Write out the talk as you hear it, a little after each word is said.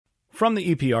From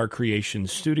the EPR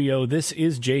Creations studio, this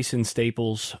is Jason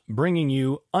Staples bringing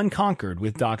you Unconquered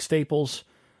with Doc Staples.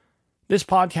 This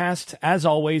podcast, as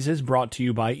always, is brought to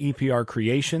you by EPR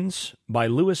Creations, by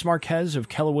Louis Marquez of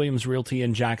Keller Williams Realty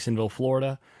in Jacksonville,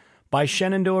 Florida, by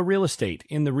Shenandoah Real Estate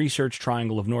in the Research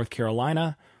Triangle of North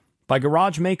Carolina, by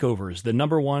Garage Makeovers, the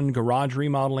 #1 garage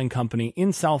remodeling company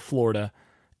in South Florida,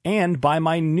 and by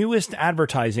my newest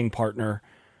advertising partner.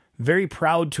 Very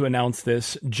proud to announce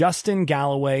this, Justin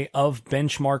Galloway of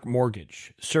Benchmark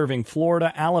Mortgage, serving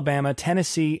Florida, Alabama,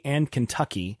 Tennessee, and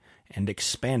Kentucky, and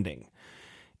expanding.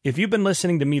 If you've been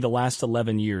listening to me the last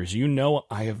 11 years, you know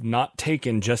I have not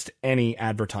taken just any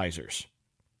advertisers.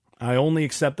 I only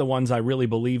accept the ones I really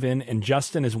believe in, and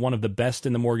Justin is one of the best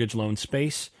in the mortgage loan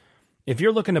space. If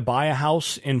you're looking to buy a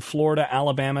house in Florida,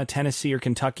 Alabama, Tennessee, or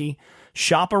Kentucky,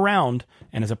 shop around,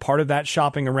 and as a part of that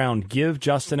shopping around, give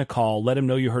Justin a call. Let him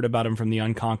know you heard about him from the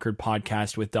Unconquered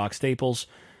podcast with Doc Staples.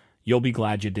 You'll be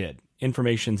glad you did.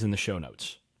 Information's in the show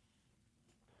notes.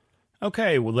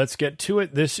 Okay, well, let's get to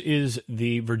it. This is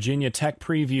the Virginia Tech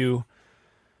preview.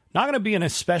 Not going to be an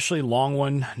especially long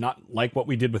one, not like what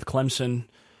we did with Clemson,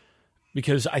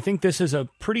 because I think this is a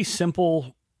pretty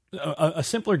simple, a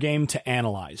simpler game to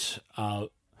analyze.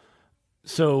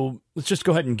 So let's just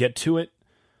go ahead and get to it.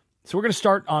 So we're going to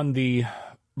start on the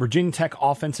Virginia Tech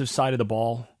offensive side of the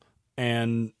ball,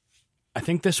 and I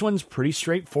think this one's pretty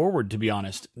straightforward, to be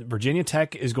honest. Virginia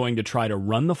Tech is going to try to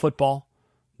run the football.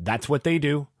 That's what they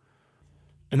do.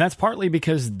 And that's partly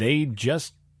because they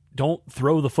just don't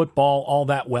throw the football all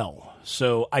that well.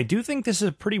 So I do think this is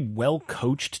a pretty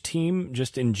well-coached team,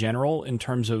 just in general, in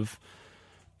terms of,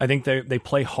 I think they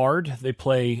play hard. They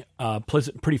play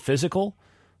pretty physical,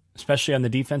 especially on the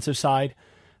defensive side,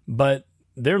 but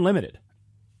they're limited.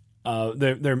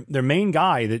 Their main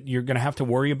guy that you're going to have to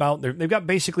worry about, they've got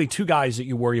basically two guys that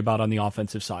you worry about on the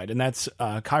offensive side, and that's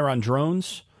Kyron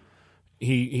Drones.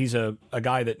 He's a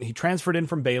guy that he transferred in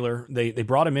from Baylor. They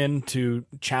brought him in to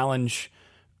challenge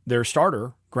their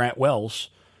starter, Grant Wells,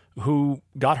 who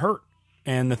got hurt.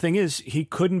 And the thing is, he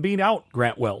couldn't beat out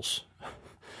Grant Wells.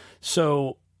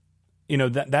 So,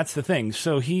 that's the thing.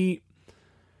 So he's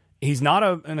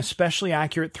not an especially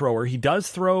accurate thrower. He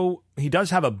does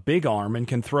have a big arm and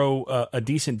can throw a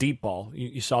decent deep ball.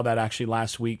 You saw that actually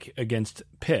last week against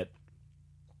Pitt.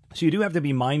 So you do have to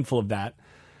be mindful of that.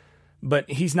 But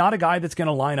he's not a guy that's going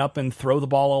to line up and throw the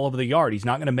ball all over the yard. He's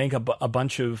not going to make a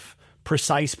bunch of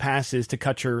precise passes to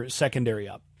cut your secondary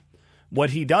up.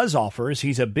 What he does offer is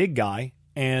he's a big guy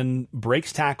and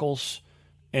breaks tackles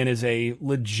and is a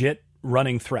legit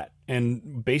running threat.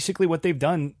 And basically what they've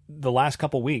done the last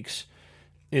couple weeks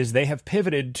is they have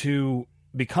pivoted to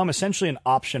become essentially an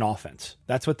option offense.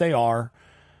 That's what they are.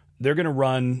 They're going to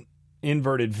run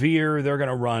inverted veer. They're going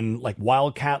to run like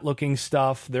wildcat looking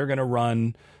stuff. They're going to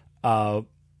run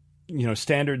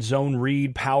standard zone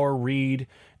read, power read,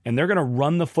 and they're going to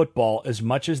run the football as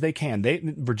much as they can.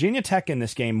 Virginia Tech in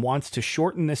this game wants to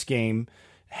shorten this game,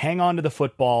 hang on to the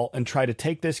football, and try to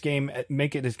take this game,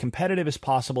 make it as competitive as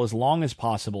possible, as long as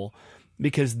possible,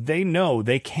 because they know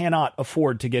they cannot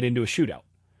afford to get into a shootout.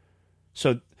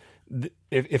 So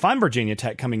if I'm Virginia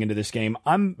Tech coming into this game,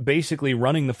 I'm basically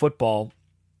running the football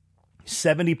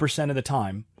 70% of the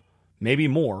time, maybe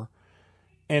more,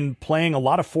 and playing a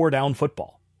lot of 4-down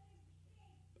football.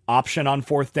 Option on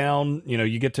 4th down,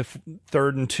 you get to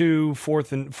 3rd and 2,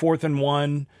 4th and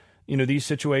 1, these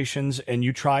situations, and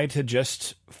you try to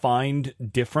just find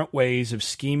different ways of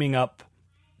scheming up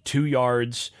 2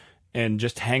 yards and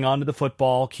just hang on to the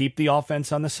football, keep the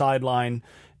offense on the sideline,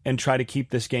 and try to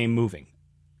keep this game moving.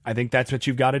 I think that's what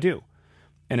you've got to do.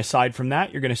 And aside from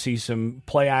that, you're going to see some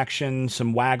play action,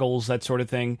 some waggles, that sort of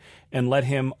thing, and let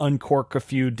him uncork a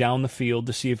few down the field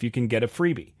to see if you can get a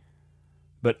freebie.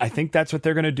 But I think that's what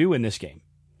they're going to do in this game.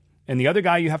 And the other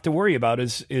guy you have to worry about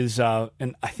is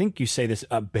and I think you say this,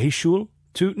 Bayshul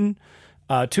Tootin.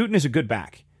 Tootin is a good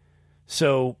back.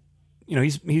 So,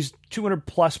 he's 200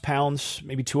 plus pounds,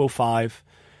 maybe 205.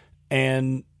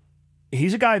 And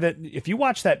he's a guy that if you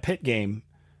watch that Pitt game,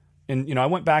 and, I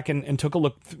went back and took a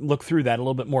look through that a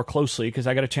little bit more closely because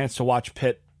I got a chance to watch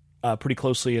Pitt pretty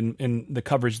closely in the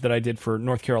coverage that I did for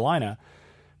North Carolina.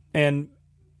 And,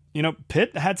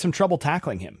 Pitt had some trouble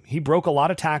tackling him. He broke a lot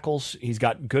of tackles. He's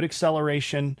got good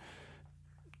acceleration,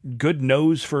 good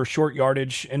nose for short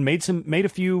yardage, and made a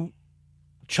few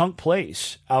chunk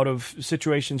plays out of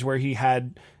situations where he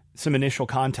had some initial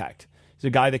contact. He's a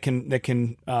guy that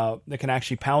can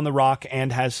actually pound the rock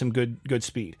and has some good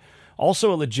speed.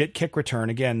 Also a legit kick return.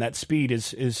 Again, that speed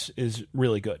is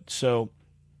really good. So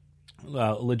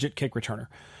legit kick returner.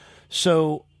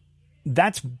 So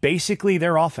that's basically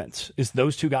their offense, is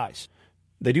those two guys.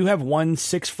 They do have one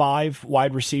 6'5"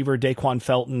 wide receiver, Daquan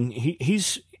Felton.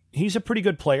 He's a pretty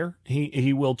good player.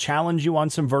 He will challenge you on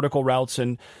some vertical routes,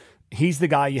 and he's the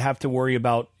guy you have to worry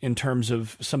about in terms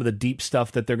of some of the deep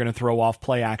stuff that they're going to throw off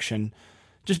play action.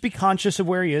 Just be conscious of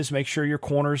where he is. Make sure your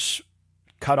corners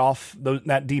cut off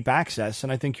that deep access,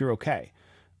 and I think you're okay.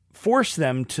 Force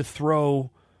them to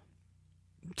throw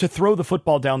the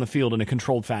football down the field in a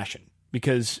controlled fashion,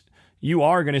 because you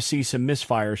are going to see some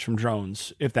misfires from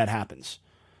drones if that happens.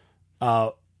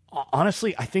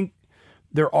 Honestly, I think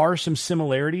there are some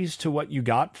similarities to what you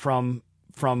got from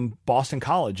Boston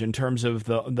College in terms of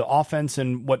the offense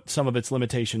and what some of its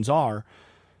limitations are.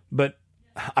 But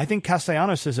I think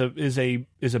Castellanos is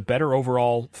a better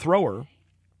overall thrower.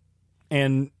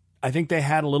 And I think they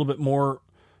had a little bit more.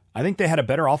 I think they had a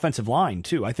better offensive line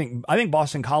too. I think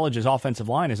Boston College's offensive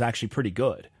line is actually pretty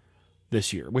good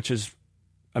this year, which is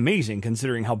amazing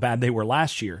considering how bad they were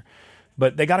last year.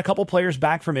 But they got a couple players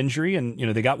back from injury, and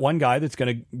they got one guy that's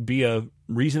going to be a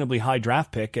reasonably high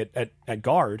draft pick at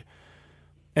guard.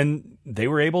 And they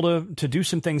were able to do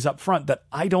some things up front that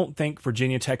I don't think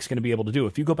Virginia Tech's going to be able to do.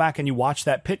 If you go back and you watch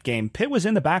that Pitt game, Pitt was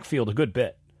in the backfield a good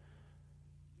bit.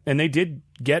 And they did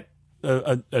get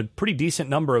a pretty decent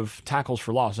number of tackles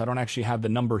for loss. I don't actually have the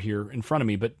number here in front of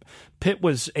me, but Pitt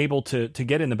was able to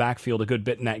get in the backfield a good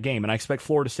bit in that game, and I expect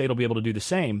Florida State will be able to do the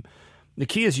same. The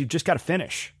key is you've just got to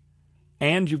finish,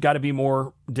 and you've got to be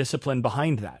more disciplined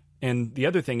behind that. And the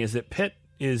other thing is that Pitt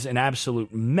is an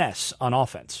absolute mess on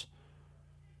offense.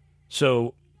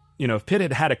 So, if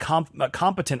Pitt had a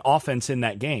competent offense in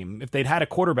that game, if they'd had a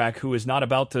quarterback who is not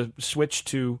about to switch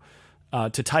to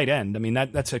tight end. I mean,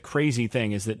 that's a crazy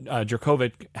thing, is that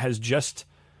Jurkovec has just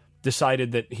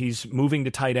decided that he's moving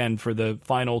to tight end for the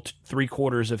final 3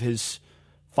 quarters of his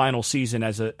final season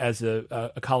as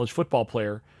a college football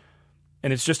player.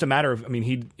 And it's just a matter of,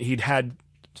 he'd had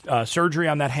surgery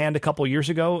on that hand a couple years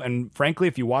ago. And frankly,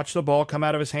 if you watch the ball come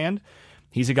out of his hand,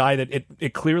 he's a guy that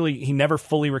it clearly, he never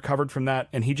fully recovered from that.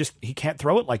 And he can't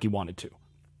throw it like he wanted to.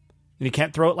 And he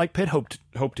can't throw it like Pitt hoped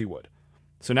he would.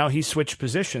 So now he's switched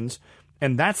positions.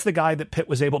 And that's the guy that Pitt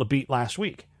was able to beat last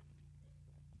week,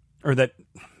 or that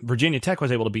Virginia Tech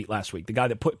was able to beat last week, the guy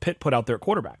that Pitt put out there at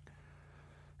quarterback.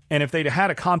 And if they'd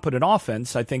had a competent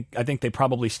offense, I think they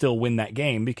probably still win that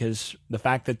game, because the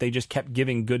fact that they just kept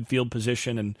giving good field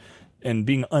position and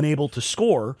being unable to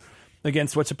score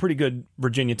against what's a pretty good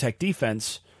Virginia Tech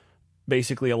defense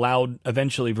basically allowed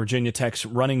eventually Virginia Tech's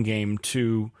running game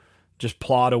to just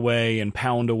plod away and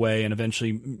pound away and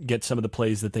eventually get some of the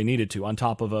plays that they needed to, on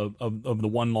top of the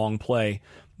one long play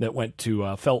that went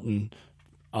to Felton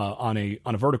on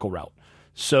a vertical route.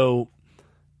 So,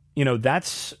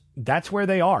 that's where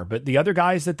they are. But the other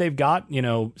guys that they've got,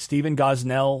 Stephen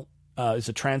Gosnell is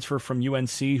a transfer from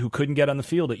UNC who couldn't get on the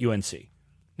field at UNC.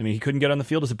 He couldn't get on the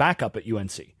field as a backup at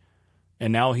UNC,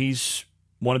 and now he's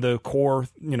one of the core,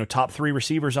 top 3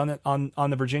 receivers on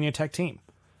the Virginia Tech team.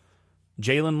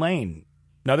 Jalen Lane,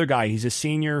 another guy, he's a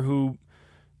senior who,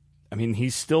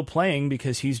 he's still playing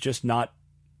because he's just not,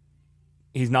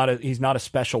 he's not a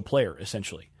special player,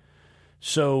 essentially.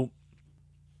 So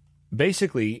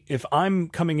basically, if I'm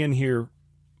coming in here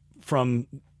from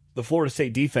the Florida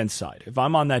State defense side, if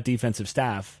I'm on that defensive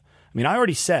staff, I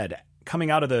already said coming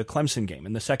out of the Clemson game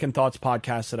and the Second Thoughts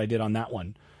podcast that I did on that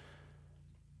one,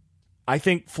 I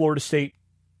think Florida State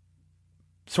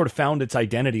sort of found its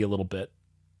identity a little bit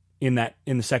in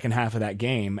the second half of that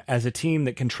game as a team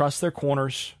that can trust their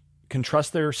corners, can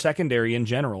trust their secondary in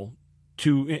general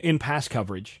in pass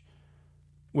coverage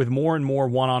with more and more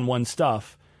one-on-one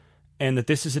stuff, and that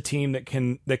this is a team that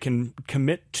can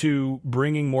commit to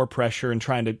bringing more pressure and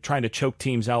trying to choke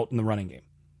teams out in the running game.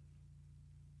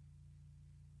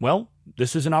 Well,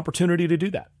 this is an opportunity to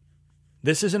do that.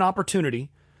 This is an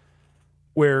opportunity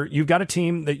where you've got a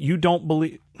team that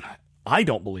I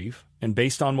don't believe, and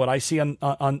based on what I see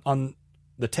on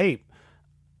the tape,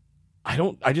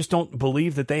 I just don't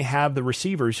believe that they have the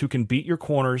receivers who can beat your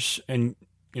corners. And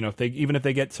if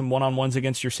they get some one-on-ones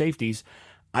against your safeties,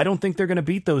 I don't think they're going to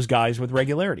beat those guys with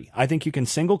regularity. I think you can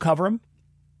single cover them,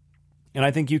 and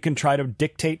I think you can try to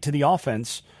dictate to the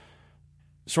offense,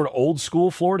 sort of old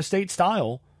school Florida State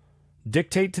style,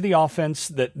 dictate to the offense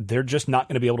that they're just not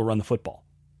going to be able to run the football.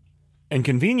 And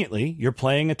conveniently, you're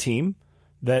playing a team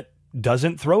that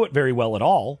doesn't throw it very well at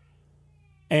all,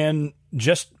 and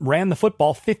just ran the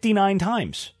football 59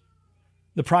 times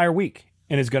the prior week,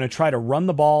 and is going to try to run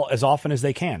the ball as often as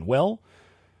they can. Well,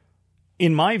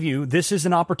 in my view, this is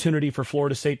an opportunity for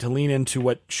Florida State to lean into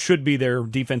what should be their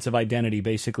defensive identity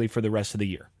basically for the rest of the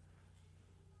year.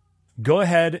 Go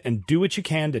ahead and do what you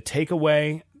can to take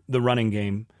away the running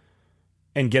game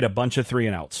and get a bunch of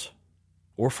 3-and-outs.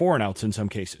 or 4-and-outs in some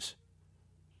cases.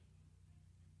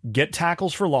 Get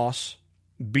tackles for loss,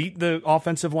 beat the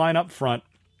offensive line up front,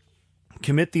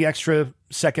 commit the extra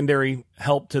secondary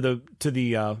help to the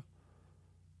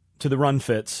run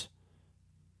fits,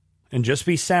 and just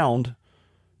be sound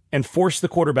and force the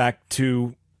quarterback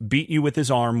to beat you with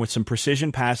his arm with some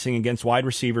precision passing against wide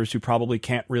receivers who probably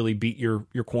can't really beat your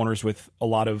corners with a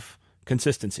lot of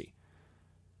consistency.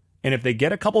 And if they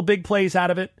get a couple big plays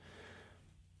out of it,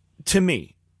 to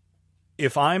me,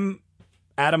 if I'm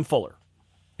Adam Fuller,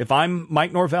 if I'm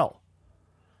Mike Norvell,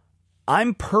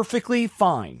 I'm perfectly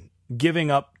fine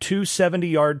giving up 2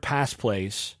 70-yard pass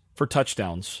plays for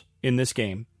touchdowns in this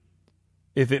game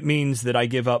if it means that I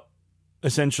give up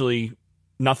essentially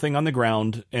nothing on the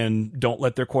ground and don't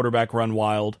let their quarterback run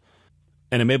wild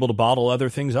and am able to bottle other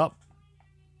things up.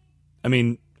 I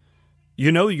mean,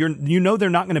 you know they're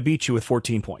not going to beat you with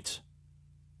 14 points.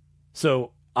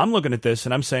 So I'm looking at this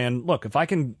and I'm saying, look, if I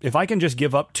can just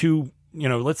give up 2,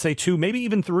 let's say 2, maybe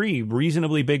even 3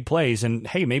 reasonably big plays, and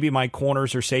hey, maybe my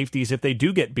corners or safeties, if they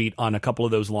do get beat on a couple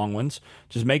of those long ones,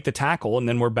 just make the tackle and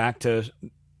then we're back to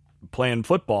playing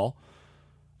football.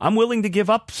 I'm willing to give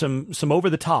up some over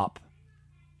the top,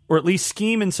 or at least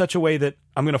scheme in such a way that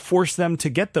I'm going to force them to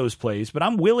get those plays, but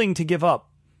I'm willing to give up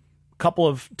a couple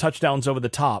of touchdowns over the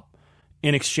top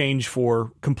in exchange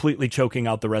for completely choking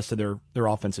out the rest of their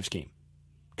offensive scheme.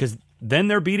 Because then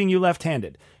they're beating you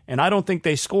left-handed. And I don't think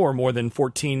they score more than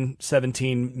 14,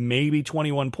 17, maybe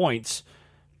 21 points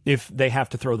if they have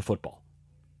to throw the football.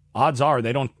 Odds are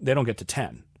they don't get to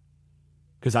 10.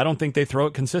 Because I don't think they throw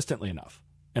it consistently enough.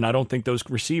 And I don't think those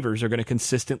receivers are going to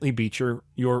consistently beat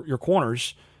your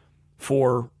corners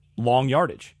for long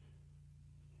yardage.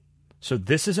 So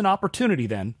this is an opportunity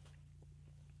then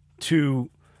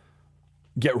to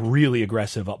get really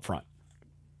aggressive up front.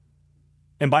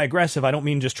 And by aggressive, I don't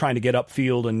mean just trying to get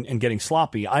upfield and getting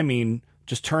sloppy. I mean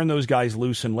just turn those guys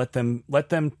loose and let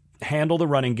them handle the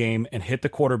running game and hit the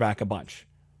quarterback a bunch.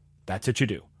 That's what you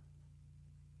do.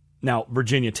 Now,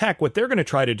 Virginia Tech, what they're going to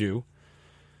try to do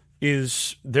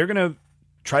is they're going to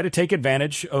try to take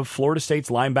advantage of Florida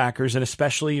State's linebackers and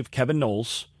especially of Kevin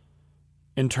Knowles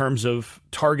in terms of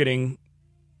targeting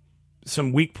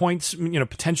some weak points,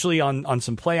 potentially on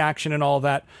some play action and all of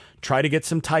that. Try to get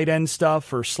some tight end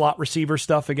stuff or slot receiver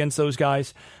stuff against those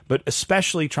guys, but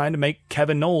especially trying to make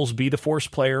Kevin Knowles be the force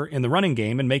player in the running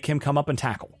game and make him come up and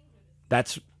tackle.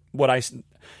 That's what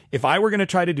if I were going to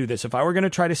try to do this, if I were going to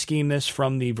try to scheme this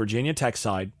from the Virginia Tech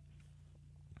side,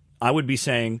 I would be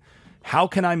saying, how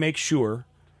can I make sure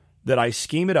that I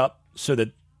scheme it up so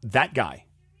that guy,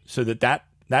 so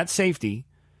that safety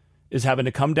is having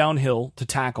to come downhill to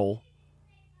tackle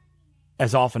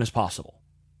as often as possible.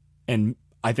 And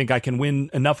I think I can win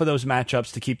enough of those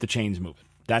matchups to keep the chains moving.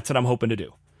 That's what I'm hoping to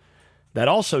do. That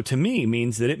also, to me,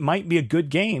 means that it might be a good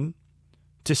game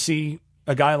to see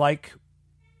a guy like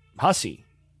Hussey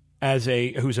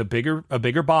who's a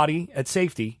bigger body at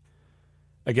safety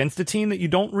against a team that you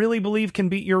don't really believe can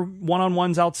beat your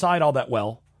one-on-ones outside all that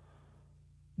well.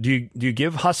 Do you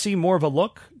give Hussey more of a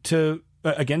look to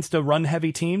against a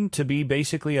run-heavy team to be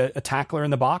basically a tackler in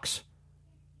the box?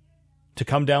 To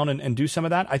come down and do some of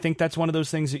that? I think that's one of those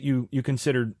things that you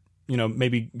considered,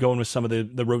 maybe going with some of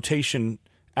the rotation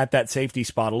at that safety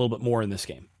spot a little bit more in this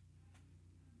game.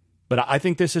 But I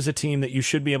think this is a team that you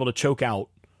should be able to choke out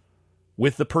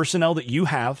with the personnel that you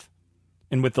have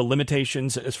and with the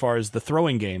limitations as far as the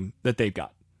throwing game that they've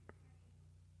got.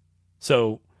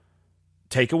 So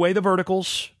take away the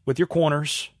verticals with your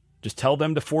corners. Just tell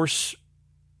them to force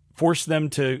them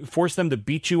to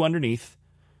beat you underneath,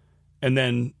 and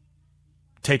then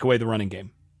take away the running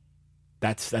game.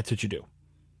 That's what you do.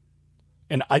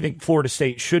 And I think Florida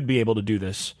State should be able to do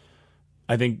this.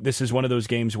 I think this is one of those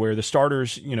games where the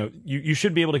starters, you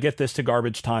should be able to get this to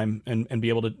garbage time and be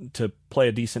able to play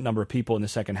a decent number of people in the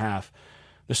second half.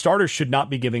 The starters should not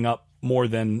be giving up more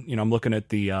than, I'm looking at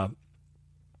the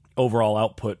overall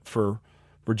output for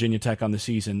Virginia Tech on the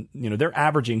season. They're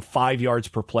averaging 5 yards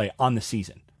per play on the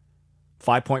season.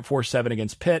 5.47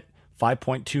 against Pitt,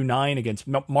 5.29 against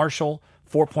Marshall,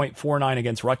 4.49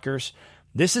 against Rutgers.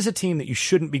 This is a team that you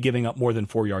shouldn't be giving up more than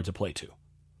 4 yards a play to.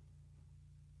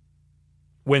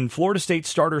 When Florida State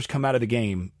starters come out of the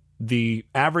game, the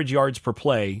average yards per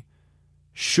play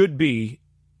should be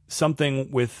something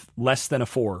with less than a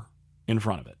 4 in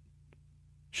front of it.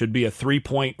 Should be a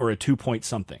 3-point or a 2-point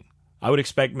something. I would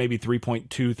expect maybe 3.2,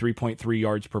 3.3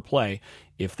 yards per play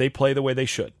if they play the way they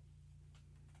should.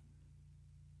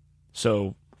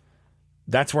 So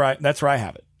that's where I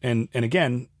have it. And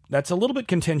again, that's a little bit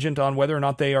contingent on whether or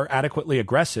not they are adequately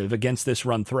aggressive against this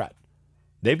run threat.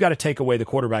 they've got to take away the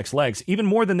quarterback's legs even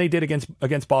more than they did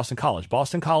against Boston College.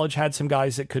 Boston College had some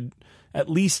guys that could at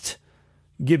least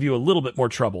give you a little bit more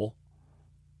trouble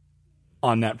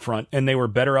on that front, and they were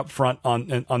better up front on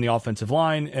the offensive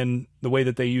line, and the way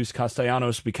that they used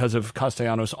Castellanos because of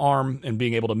Castellanos' arm and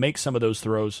being able to make some of those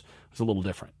throws was a little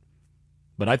different.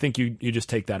 But I think you just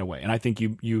take that away, and I think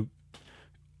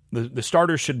the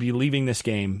starters should be leaving this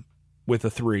game with a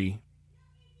 3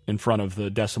 in front of the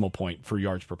decimal point for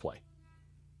yards per play.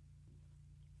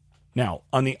 Now,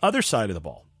 on the other side of the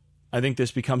ball, I think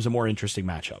this becomes a more interesting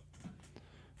matchup.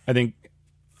 I think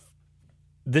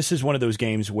this is one of those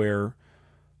games where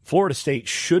Florida State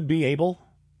should be able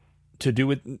to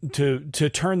do it, to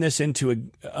turn this into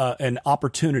an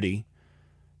opportunity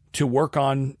to work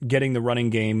on getting the running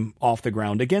game off the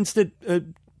ground against a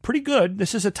pretty good.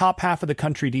 This is a top half of the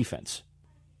country defense.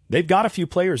 They've got a few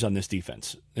players on this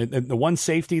defense. The one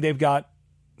safety they've got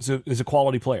is a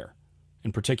quality player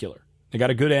in particular. They got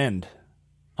a good end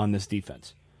on this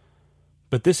defense.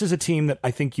 But this is a team that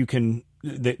I think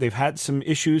they've had some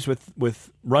issues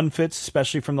with run fits,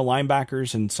 especially from the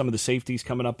linebackers, and some of the safeties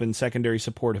coming up in secondary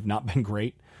support have not been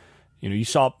great. You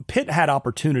saw Pitt had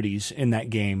opportunities in that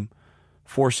game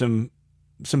for some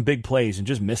big plays and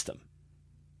just missed them.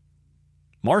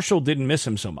 Marshall didn't miss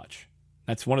him so much.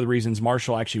 That's one of the reasons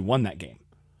Marshall actually won that game.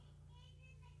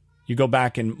 You go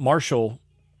back and Marshall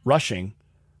rushing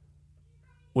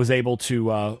was able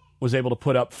to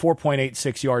put up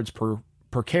 4.86 yards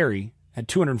per carry, had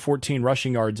 214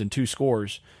 rushing yards and 2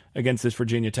 scores against this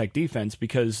Virginia Tech defense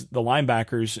because the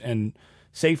linebackers and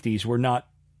safeties were not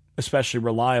especially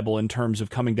reliable in terms of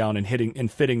coming down and hitting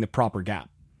and fitting the proper gap.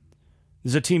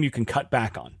 This is a team you can cut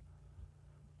back on.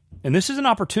 And this is an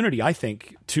opportunity, I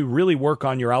think, to really work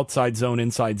on your outside zone,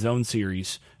 inside zone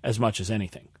series as much as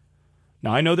anything.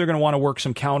 Now, I know they're going to want to work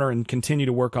some counter and continue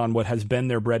to work on what has been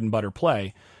their bread and butter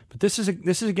play, but this is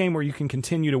a game where you can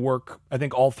continue to work, I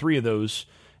think, all 3 of those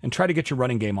and try to get your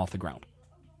running game off the ground.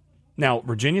 Now,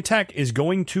 Virginia Tech is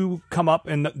going to come up,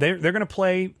 and they're going to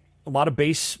play a lot of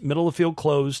base, middle of the field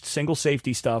closed, single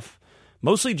safety stuff,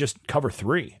 mostly just cover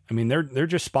 3. I mean, they're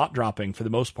just spot dropping for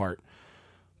the most part.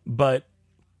 But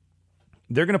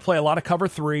they're going to play a lot of cover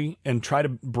 3 and try to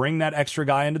bring that extra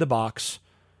guy into the box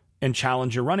and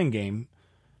challenge your running game.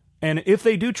 And if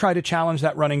they do try to challenge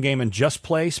that running game and just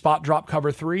play spot drop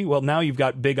cover 3, well, now you've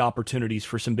got big opportunities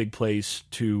for some big plays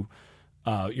to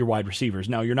your wide receivers.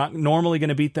 Now, you're not normally going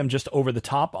to beat them just over the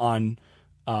top on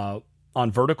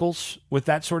verticals with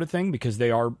that sort of thing because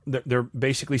they're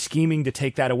basically scheming to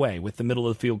take that away with the middle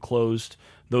of the field closed.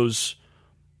 Those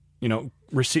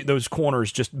those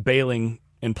corners just bailing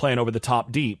and playing over the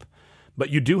top deep. But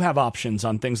you do have options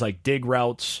on things like dig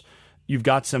routes. You've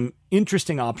got some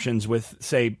interesting options with,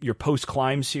 say, your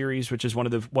post-climb series, which is one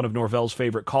of Norvell's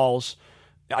favorite calls.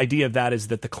 The idea of that is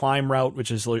that the climb route, which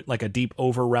is like a deep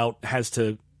over route, has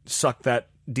to suck that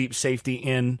deep safety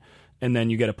in, and then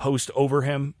you get a post over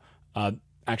him.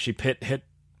 Actually, Pitt hit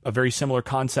a very similar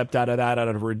concept out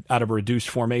of a reduced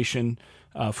formation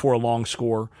for a long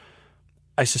score.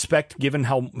 I suspect, given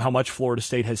how much Florida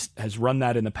State has run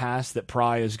that in the past, that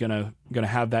Pry is gonna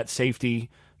have that safety,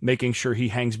 making sure he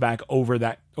hangs back over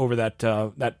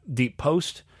that deep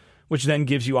post, which then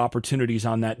gives you opportunities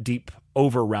on that deep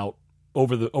over route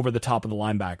over the top of the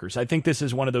linebackers. I think this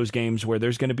is one of those games where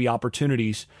there's going to be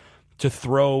opportunities to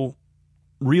throw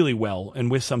really well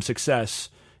and with some success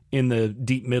in the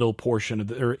deep middle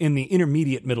portion or in the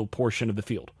intermediate middle portion of the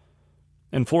field.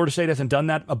 And Florida State hasn't done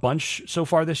that a bunch so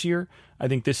far this year. I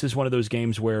think this is one of those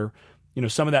games where,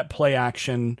 some of that play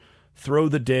action, throw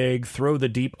the dig, throw the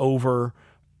deep over,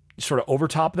 sort of over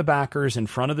top of the backers in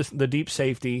front of the deep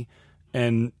safety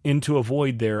and into a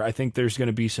void there. I think there's going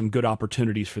to be some good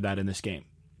opportunities for that in this game.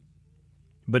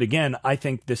 But again, I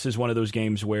think this is one of those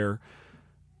games where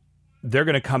they're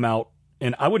going to come out,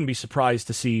 and I wouldn't be surprised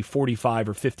to see 45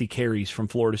 or 50 carries from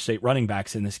Florida State running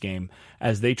backs in this game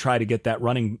as they try to get that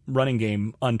running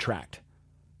game untracked,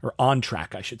 or on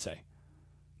track, I should say.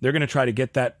 They're going to try to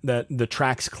get the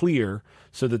tracks clear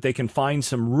so that they can find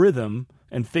some rhythm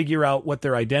and figure out what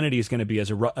their identity is going to be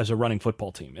as a running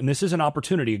football team. And this is an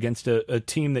opportunity against a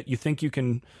team that you think you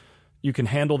can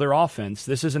handle their offense.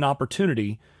 This is an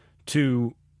opportunity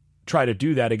to try to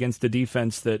do that against a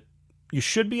defense that you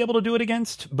should be able to do it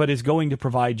against, but is going to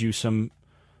provide you some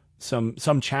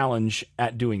challenge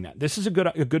at doing that. This is a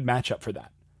good matchup for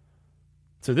that.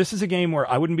 So this is a game where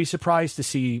I wouldn't be surprised to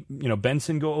see,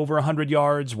 Benson go over 100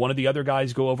 yards, one of the other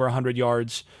guys go over 100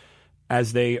 yards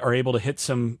as they are able to hit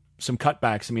some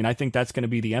cutbacks. I mean, I think that's going to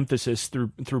be the emphasis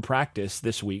through practice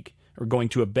this week, or going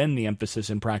to have been the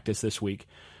emphasis in practice this week,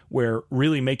 where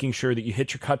really making sure that you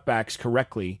hit your cutbacks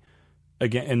correctly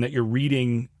again, and that you're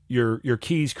reading your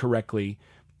keys correctly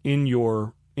in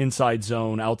your inside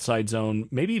zone, outside zone,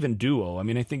 maybe even duo. I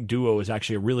mean, I think duo is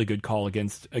actually a really good call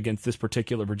against this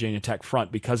particular Virginia Tech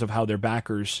front because of how their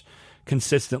backers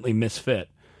consistently misfit.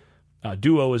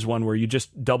 Duo is one where you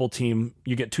just double team,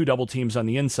 you get two double teams on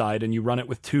the inside and you run it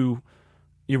with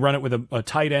a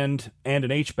tight end and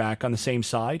an H-back on the same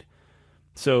side.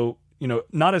 So,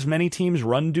 not as many teams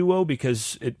run duo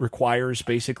because it requires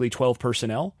basically 12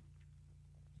 personnel,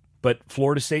 but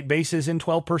Florida State bases in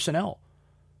 12 personnel.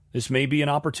 This may be an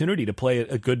opportunity to play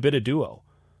a good bit of duo,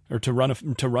 or to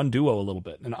run duo a little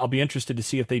bit. And I'll be interested to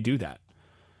see if they do that.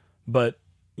 But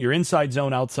your inside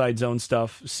zone, outside zone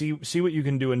stuff, see what you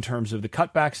can do in terms of the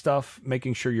cutback stuff,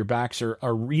 making sure your backs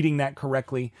are reading that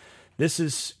correctly. This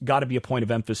has got to be a point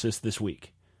of emphasis this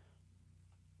week.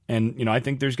 And, I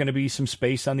think there's going to be some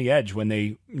space on the edge when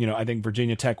I think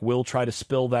Virginia Tech will try to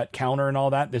spill that counter and all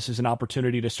that. This is an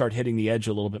opportunity to start hitting the edge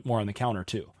a little bit more on the counter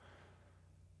too.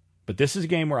 But this is a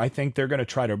game where I think they're going to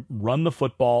try to run the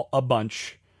football a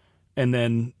bunch and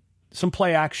then some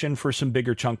play action for some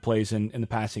bigger chunk plays in the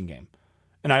passing game.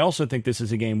 And I also think this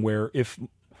is a game where if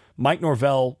Mike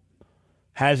Norvell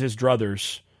has his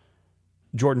druthers,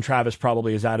 Jordan Travis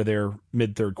probably is out of there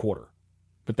mid-third quarter.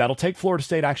 But that'll take Florida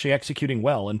State actually executing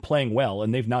well and playing well,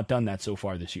 and they've not done that so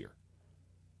far this year.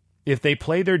 If they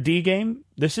play their D game,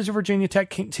 this is a Virginia Tech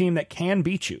team that can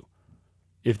beat you.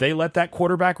 If they let that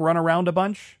quarterback run around a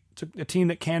bunch, it's a team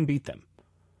that can beat them.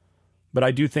 But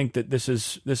I do think that this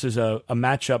is a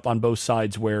matchup on both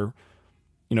sides where,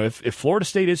 if Florida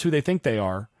State is who they think they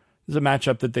are, this is a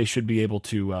matchup that they should be able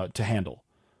to handle.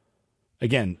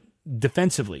 Again,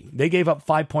 defensively, they gave up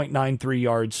 5.93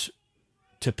 yards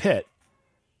to Pitt,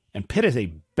 and Pitt is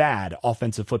a bad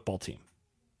offensive football team.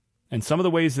 And some of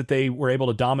the ways that they were able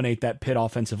to dominate that Pitt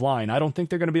offensive line, I don't think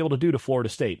they're going to be able to do to Florida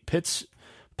State. Pitt's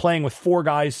playing with 4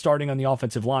 guys starting on the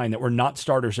offensive line that were not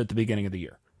starters at the beginning of the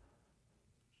year.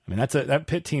 I mean, that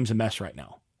Pitt team's a mess right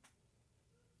now,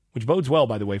 which bodes well,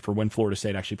 by the way, for when Florida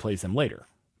State actually plays them later.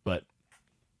 But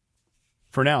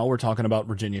for now, we're talking about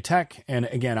Virginia Tech. And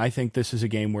again, I think this is a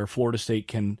game where Florida State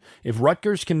can, if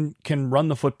Rutgers can run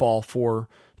the football for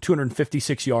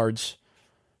 256 yards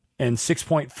and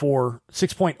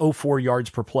 6.04 yards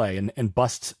per play and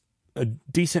bust a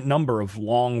decent number of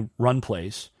long run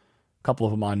plays, a couple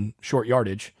of them on short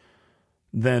yardage,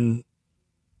 then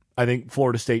I think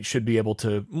Florida State should be able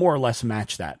to more or less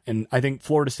match that. And I think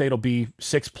Florida State will be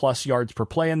 6+ yards per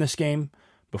play in this game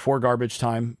before garbage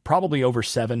time, probably over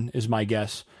 7 is my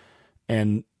guess.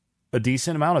 And a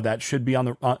decent amount of that should be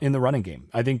in the running game.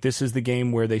 I think this is the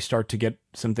game where they start to get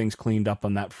some things cleaned up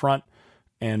on that front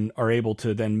and are able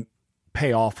to then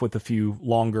pay off with a few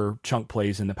longer chunk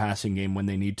plays in the passing game when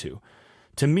they need to.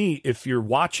 To me, if you're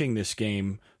watching this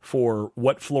game for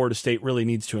what Florida State really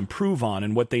needs to improve on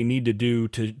and what they need to do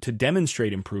to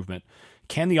demonstrate improvement,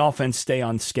 can the offense stay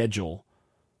on schedule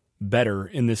better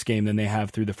in this game than they have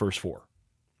through the first 4?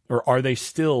 Or are they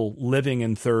still living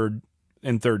in third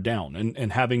down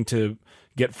and having to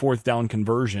get fourth down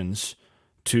conversions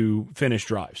to finish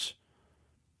drives?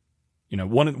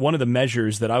 One of the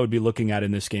measures that I would be looking at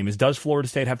in this game is, does Florida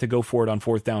State have to go for it on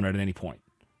fourth down at any point?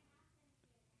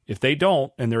 If they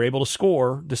don't, and they're able to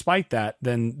score despite that,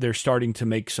 then they're starting to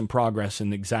make some progress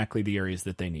in exactly the areas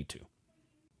that they need to.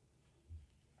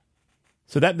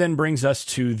 So that then brings us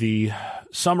to the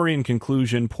summary and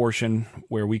conclusion portion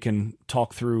where we can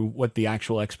talk through what the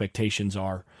actual expectations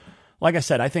are. Like I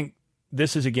said, I think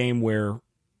this is a game where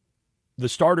the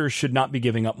starters should not be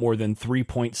giving up more than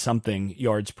 3-point-something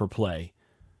yards per play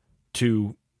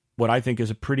to what I think is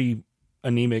a pretty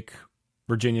anemic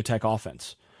Virginia Tech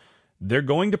offense. They're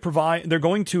going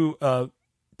to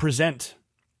present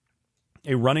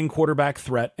a running quarterback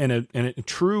threat and a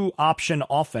true option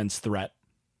offense threat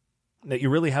that you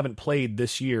really haven't played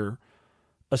this year,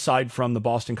 aside from the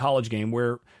Boston College game,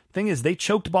 where thing is they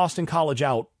choked Boston College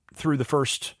out through the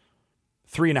first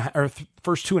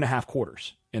 2.5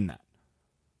 quarters in that.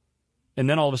 And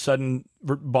then all of a sudden,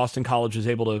 Boston College is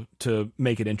able to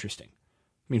make it interesting.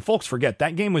 I mean, folks forget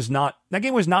that game was not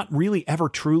really ever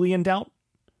truly in doubt.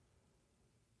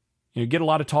 You get a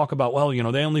lot of talk about,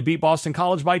 they only beat Boston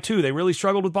College by 2. They really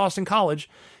struggled with Boston College.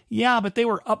 Yeah, but they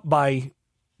were up by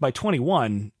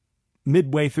 21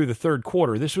 midway through the third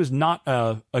quarter. This was not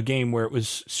a game where it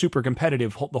was super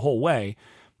competitive the whole way.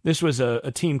 This was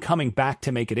a team coming back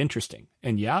to make it interesting.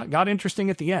 And yeah, it got interesting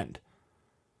at the end.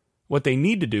 What they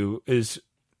need to do is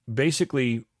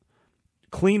basically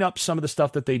clean up some of the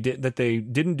stuff that they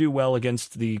didn't do well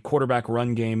against the quarterback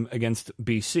run game against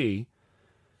BC.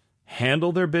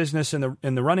 handle their business in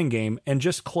the running game, and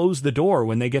just close the door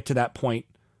when they get to that point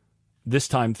this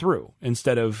time through,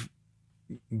 instead of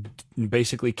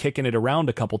basically kicking it around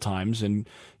a couple times and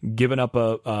giving up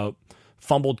a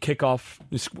fumbled kickoff,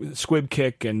 squib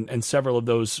kick, and several of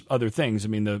those other things. I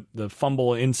mean, the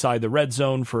fumble inside the red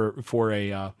zone for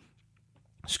a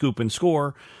scoop and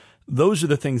score, those are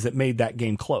the things that made that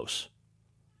game close.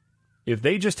 If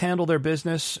they just handle their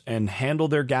business and handle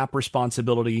their gap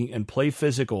responsibility and play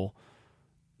physical,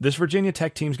 this Virginia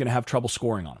Tech team's going to have trouble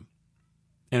scoring on them.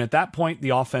 And at that point, the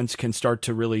offense can start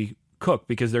to really cook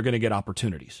because they're going to get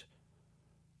opportunities.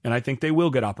 And I think they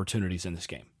will get opportunities in this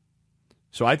game.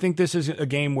 So I think this is a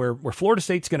game where Florida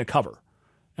State's going to cover.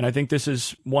 And I think this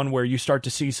is one where you start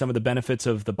to see some of the benefits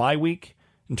of the bye week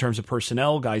in terms of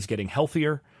personnel, guys getting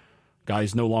healthier,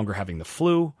 guys no longer having the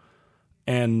flu,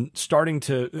 and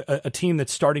a team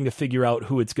that's starting to figure out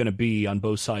who it's going to be on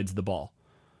both sides of the ball.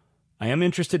 I am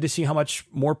interested to see how much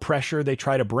more pressure they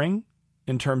try to bring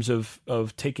in terms of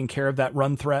taking care of that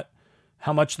run threat,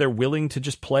 how much they're willing to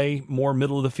just play more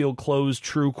middle of the field closed,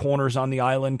 true corners on the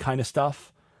island kind of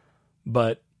stuff.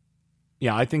 But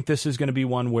yeah, I think this is going to be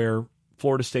one where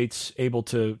Florida State's able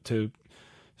to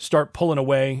start pulling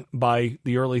away by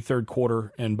the early third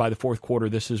quarter, and by the fourth quarter,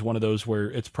 this is one of those where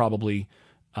it's probably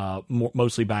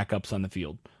mostly backups on the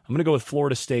field. I'm going to go with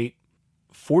Florida State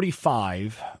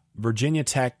 45, Virginia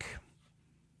Tech.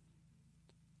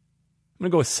 I'm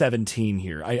going to go with 17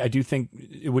 here. I do think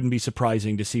it wouldn't be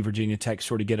surprising to see Virginia Tech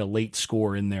sort of get a late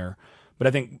score in there. But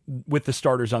I think with the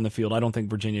starters on the field, I don't think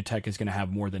Virginia Tech is going to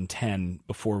have more than 10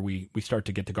 before we start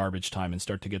to get to garbage time and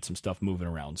start to get some stuff moving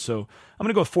around. So I'm going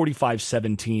to go with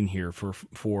 45-17 here for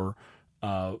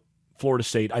Florida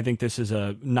State. I think this is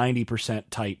a 90%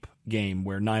 type game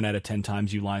where 9 out of 10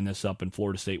 times you line this up and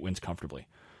Florida State wins comfortably.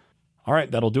 All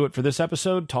right, that'll do it for this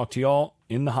episode. Talk to y'all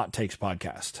in the Hot Takes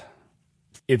podcast.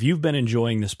 If you've been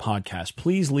enjoying this podcast,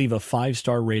 please leave a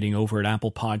 5-star rating over at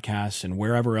Apple Podcasts and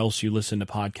wherever else you listen to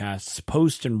podcasts.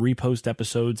 Post and repost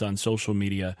episodes on social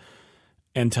media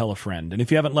and tell a friend. And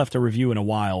if you haven't left a review in a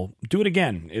while, do it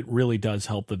again. It really does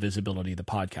help the visibility of the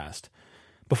podcast.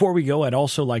 Before we go, I'd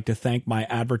also like to thank my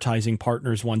advertising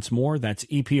partners once more. That's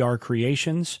EPR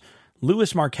Creations,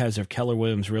 Louis Marquez of Keller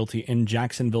Williams Realty in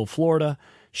Jacksonville, Florida,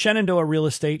 Shenandoah Real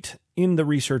Estate in the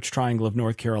Research Triangle of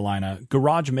North Carolina,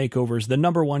 Garage Makeovers, the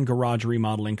 #1 garage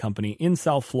remodeling company in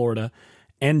South Florida,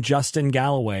 and Justin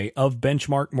Galloway of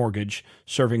Benchmark Mortgage,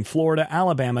 serving Florida,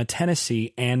 Alabama,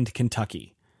 Tennessee, and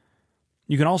Kentucky.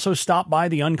 You can also stop by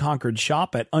the Unconquered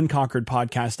Shop at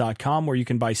unconqueredpodcast.com, where you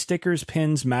can buy stickers,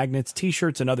 pins, magnets,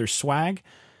 t-shirts, and other swag.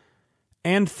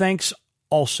 And thanks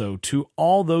also to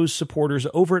all those supporters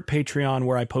over at Patreon,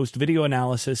 where I post video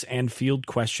analysis and field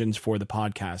questions for the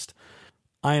podcast.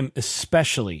 I am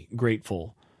especially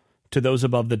grateful to those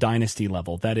above the dynasty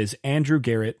level. That is Andrew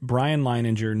Garrett, Brian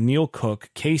Leininger, Neil Cook,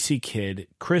 Casey Kidd,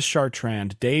 Chris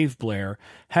Chartrand, Dave Blair,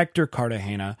 Hector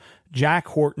Cartagena, Jack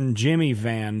Horton, Jimmy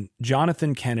Van,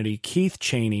 Jonathan Kennedy, Keith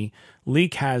Cheney, Lee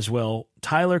Caswell,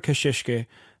 Tyler Kashishke,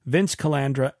 Vince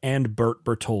Calandra, and Bert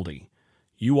Bertoldi.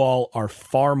 You all are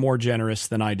far more generous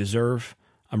than I deserve.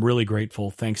 I'm really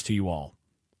grateful. Thanks to you all.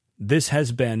 This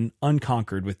has been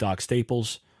Unconquered with Doc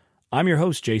Staples. I'm your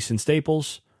host, Jason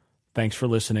Staples. Thanks for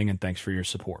listening, and thanks for your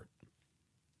support.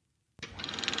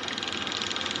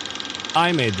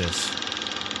 I made this.